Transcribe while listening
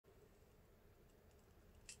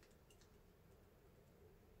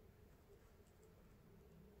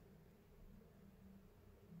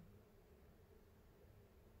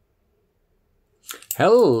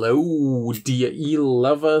Hello, dear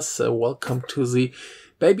e-lovers. Welcome to the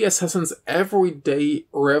Baby Assassins Everyday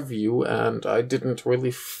Review, and I didn't really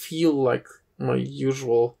feel like my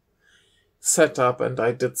usual setup, and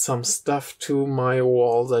I did some stuff to my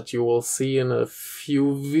wall that you will see in a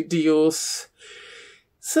few videos.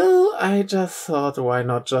 So I just thought, why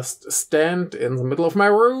not just stand in the middle of my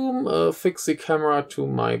room, fix the camera to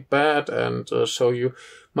my bed, and show you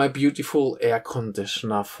my beautiful air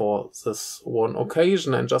conditioner for this one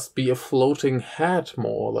occasion, and just be a floating head,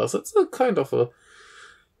 more or less. It's a kind of a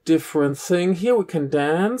different thing. Here we can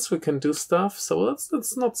dance, we can do stuff, so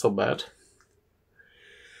that's not so bad.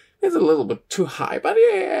 It's a little bit too high, but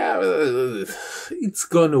yeah, it's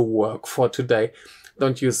gonna work for today.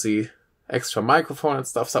 Don't you see? Extra microphone and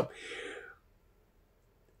stuff, so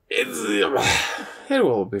it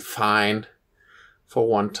will be fine for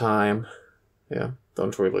one time. Yeah,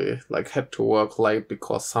 don't really head to work late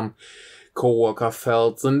because some coworker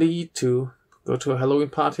felt the need to go to a Halloween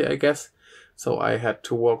party, I guess. So I had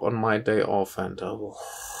to work on my day off, and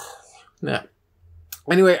yeah.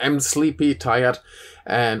 Anyway, I'm sleepy, tired,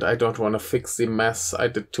 and I don't want to fix the mess I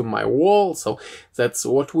did to my wall, so that's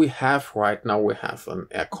what we have right now. We have an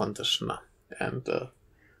air conditioner, and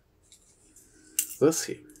this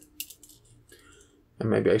here. And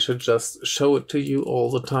maybe I should just show it to you all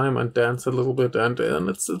the time and dance a little bit, and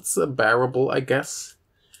it's bearable, I guess.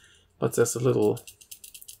 But there's a little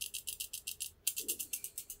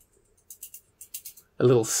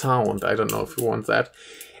sound. I don't know if you want that.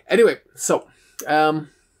 Anyway, so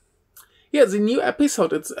yeah, the new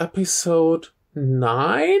episode, it's episode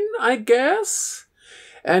 9, I guess.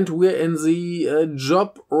 And we're in the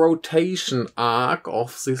job rotation arc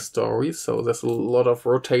of the story, so there's a lot of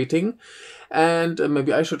rotating. And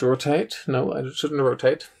maybe I should rotate. No, I shouldn't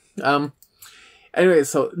rotate. Anyway,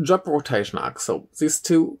 so job rotation arc. So these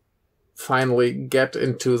two finally get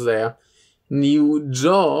into their new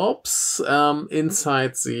jobs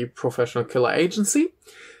inside the professional killer agency.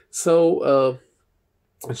 So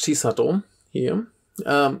Chisato here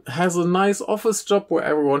has a nice office job where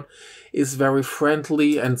everyone is very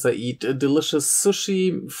friendly and they eat a delicious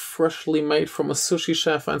sushi freshly made from a sushi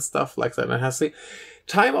chef and stuff like that, and has the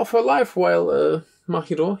time of her life, while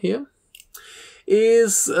Mahiro here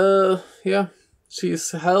is yeah,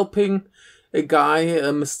 she's helping a guy,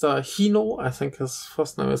 Mr. Hino, I think his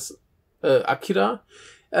first name is Akira,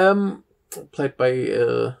 played by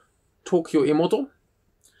Tokyo Emoto.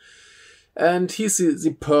 And he's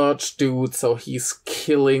the purge dude, so he's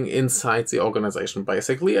killing inside the organization,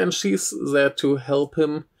 basically. And she's there to help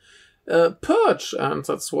him purge, and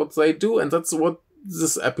that's what they do. And that's what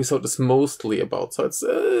this episode is mostly about. So it's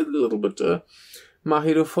a little bit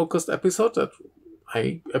Mahiro-focused episode that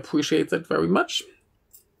I appreciate that very much.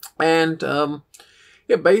 And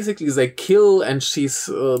yeah, basically they kill, and she's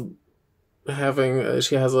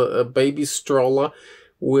she has a baby stroller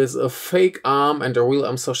with a fake arm and a real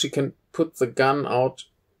arm, so she can put the gun out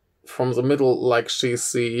from the middle like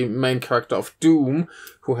she's the main character of Doom,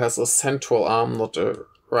 who has a central arm, not a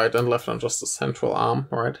right and left arm, just a central arm,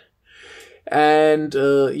 right? And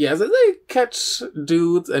yeah, they catch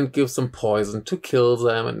dudes and give them poison to kill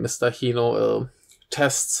them, and Mr. Hino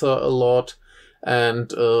tests her a lot.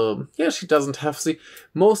 And yeah, she doesn't have the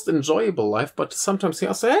most enjoyable life, but sometimes he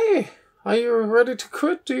asks, hey, are you ready to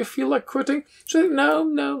quit? Do you feel like quitting? She's like,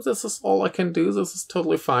 no, this is all I can do. This is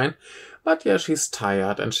totally fine. But yeah, she's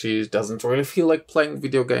tired and she doesn't really feel like playing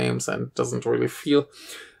video games, and doesn't really feel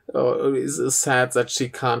is sad that she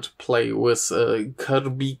can't play with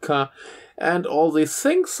Karbika and all these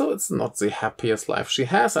things. So it's not the happiest life she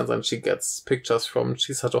has. And then she gets pictures from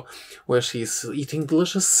Chisato where she's eating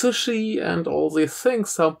delicious sushi and all these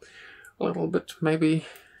things. So a little bit maybe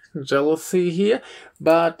jealousy here,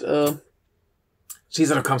 but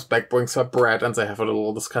Chisato comes back, brings her bread, and they have a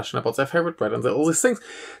little discussion about their favorite bread and all these things.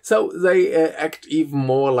 So they act even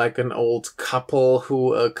more like an old couple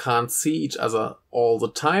who can't see each other all the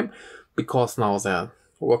time, because now they're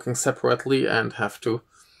working separately and have to,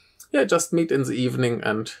 yeah, just meet in the evening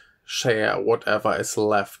and share whatever is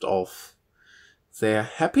left of their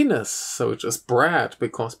happiness. So which is bread,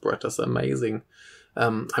 because bread is amazing.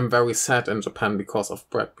 I'm very sad in Japan because of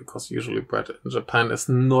bread, because usually bread in Japan is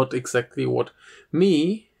not exactly what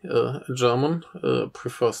me, a German,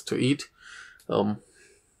 prefers to eat.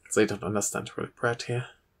 They don't understand really bread here.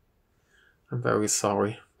 I'm very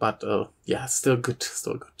sorry, but yeah, still good.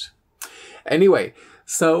 Anyway,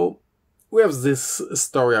 so we have this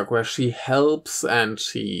story arc where she helps and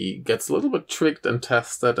she gets a little bit tricked and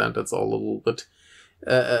tested, and it's all a little bit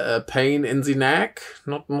a pain in the neck,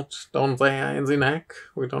 not down there in the neck.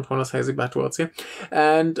 We don't want to say the bad words here.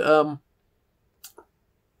 And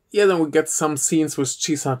yeah, then we get some scenes with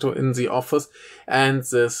Chisato in the office, and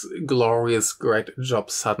this glorious great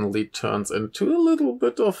job suddenly turns into a little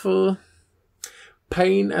bit of a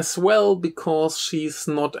pain as well, because she's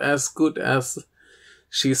not as good as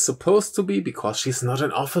she's supposed to be, because she's not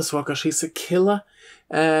an office worker, she's a killer.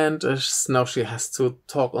 And now she has to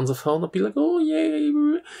talk on the phone and be like, oh, yay.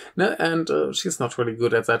 And she's not really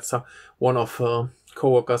good at that. So one of her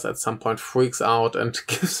coworkers at some point freaks out and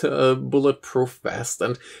gives her a bulletproof vest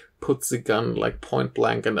and puts the gun like point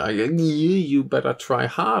blank, and you better try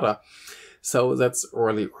harder. So that's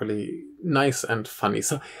really, really nice and funny.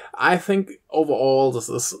 So I think overall this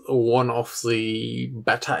is one of the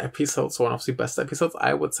better episodes, one of the best episodes.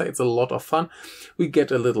 I would say it's a lot of fun. We get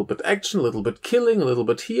a little bit action, a little bit killing, a little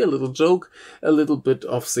bit here, a little joke, a little bit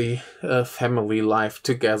of the family life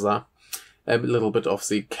together, a little bit of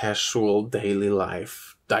the casual daily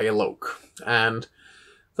life dialogue. And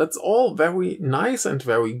that's all very nice and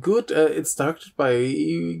very good. It's directed by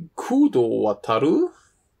Kudo Wataru.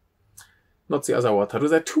 Not the other Wataru.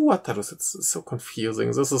 There are two Watarus. It's so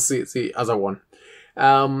confusing. This is the other one.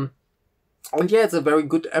 And yeah, it's a very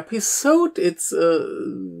good episode. It's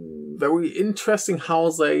very interesting how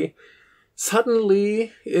they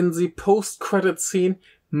suddenly, in the post-credit scene,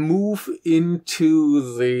 move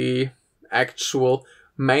into the actual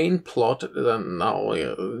main plot. Now,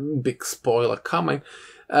 big spoiler coming.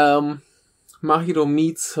 Mahiro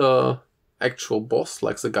meets her actual boss,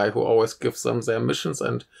 like the guy who always gives them their missions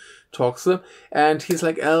and talks to them, and he's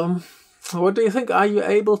like, what do you think? Are you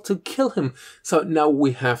able to kill him? So now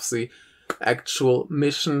we have the actual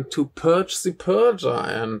mission to purge the purger,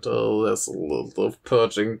 and there's a lot of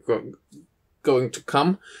purging going to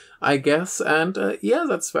come, I guess, and yeah,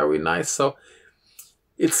 that's very nice. So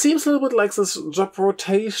it seems a little bit like this job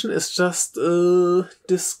rotation is just a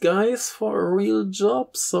disguise for a real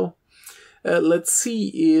job. So let's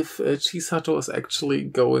see if Chisato is actually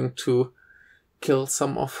going to kill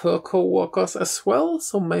some of her co-workers as well.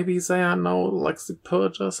 So maybe they are now like the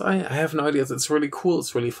purgers. I have no idea. It's really cool.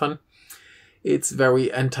 It's really fun. It's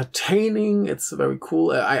very entertaining. It's very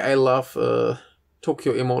cool. I love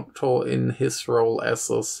Tokyo Emoto in his role as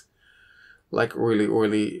this like really,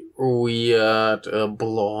 really weird,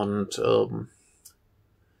 blonde,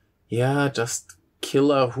 yeah, just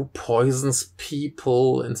killer who poisons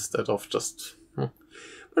people instead of just...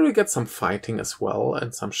 But we get some fighting as well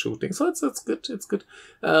and some shooting, so it's good. It's good.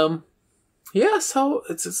 Yeah, so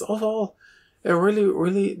it's overall a really,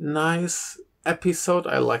 really nice episode.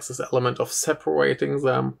 I like this element of separating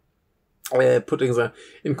them, putting them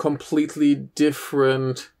in completely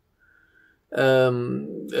different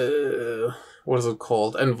what is it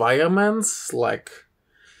called? Environments. Like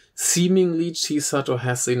seemingly Chisato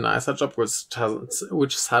has a nicer job,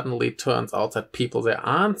 which suddenly turns out that people there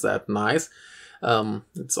aren't that nice.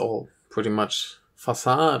 It's all pretty much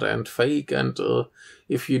facade and fake, and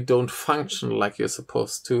if you don't function like you're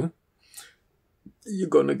supposed to, you're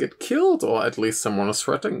gonna get killed, or at least someone is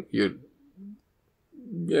threatening you.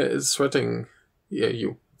 Yeah, is threatening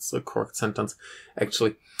you. It's the correct sentence,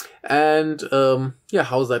 actually. And yeah,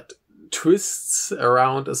 how that twists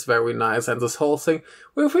around is very nice, and this whole thing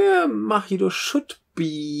where Mahiro should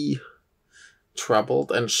be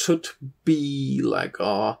troubled and should be like,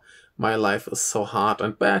 oh, my life is so hard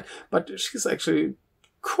and bad, but she's actually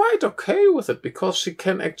quite okay with it, because she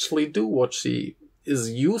can actually do what she is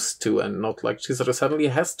used to, and not like she suddenly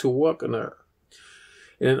has to work in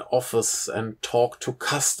an office and talk to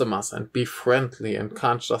customers and be friendly and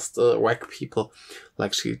can't just whack people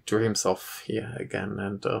like she dreams of here again.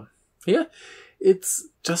 And yeah, it's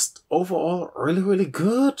just overall really, really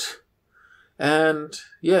good. And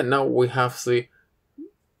yeah, now we have the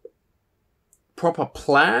proper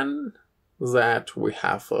plan that we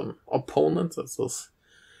have an opponent. That's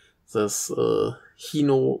this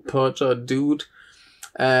Hino Purger dude,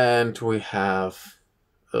 and we have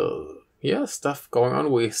yeah, stuff going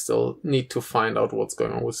on. We still need to find out what's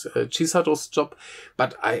going on with Chisato's job,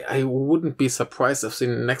 but I wouldn't be surprised if the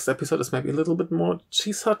next episode is maybe a little bit more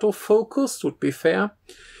Chisato focused, would be fair.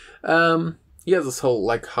 Yeah, this whole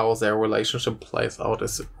like how their relationship plays out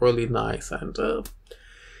is really nice, and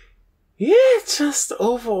yeah, just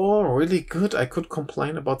overall really good. I could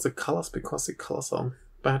complain about the colors because the colors are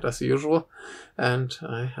bad as usual, and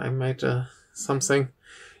I made something.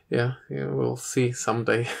 Yeah, we'll see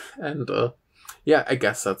someday. And yeah, I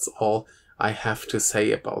guess that's all I have to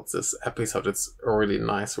say about this episode. It's really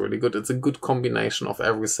nice, really good. It's a good combination of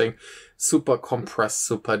everything. Super compressed,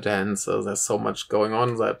 super dense. There's so much going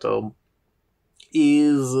on that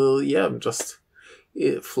is, yeah, just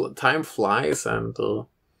time flies, and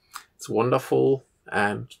it's wonderful.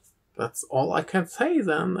 And that's all I can say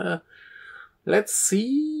then. Let's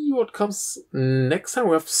see what comes next time.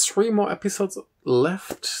 We have 3 more episodes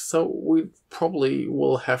left, so we probably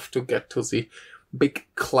will have to get to the big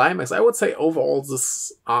climax. I would say overall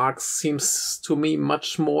this arc seems to me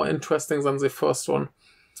much more interesting than the first one.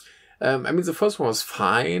 I mean, the first one was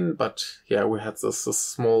fine, but yeah, we had this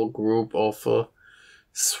small group of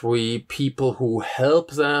 3 people who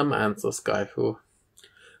help them, and this guy who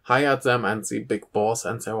hired them, and the big boss,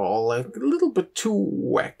 and they were all like a little bit too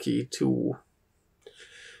wacky, too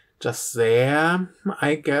just there,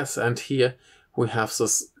 I guess. And here we have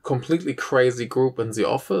this completely crazy group in the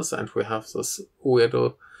office, and we have this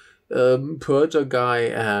weirdo purger guy,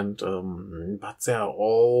 and but they're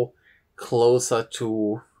all closer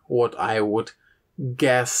to what I would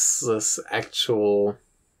guess this actual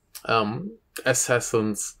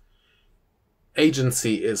assassin's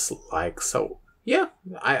agency is like. So yeah,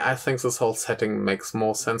 I think this whole setting makes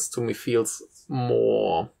more sense to me, feels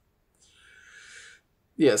more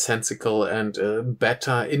sensical and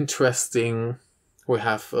better, interesting. We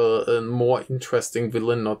have a more interesting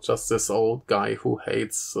villain, not just this old guy who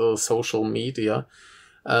hates social media.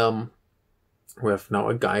 We have now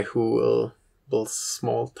a guy who builds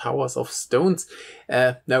small towers of stones.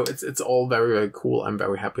 No, it's all very, very cool. I'm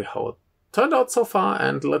very happy how it turned out so far,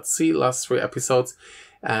 and let's see last 3 episodes.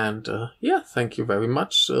 And yeah, thank you very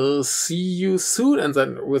much. See you soon. And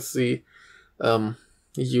then with the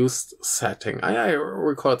used setting, I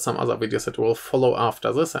recorded some other videos that will follow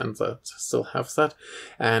after this, and that still have that.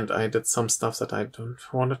 And I did some stuff that I don't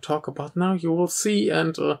want to talk about now. You will see.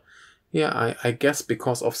 And yeah, I guess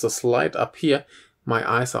because of this light up here, my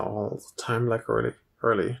eyes are all the time like really,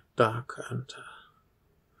 really dark. And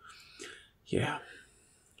yeah.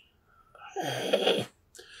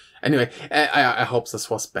 Anyway, I hope this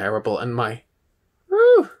was bearable, and my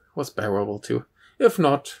was bearable too. If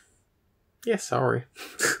not, yeah, sorry.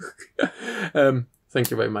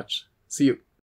 Thank you very much. See you.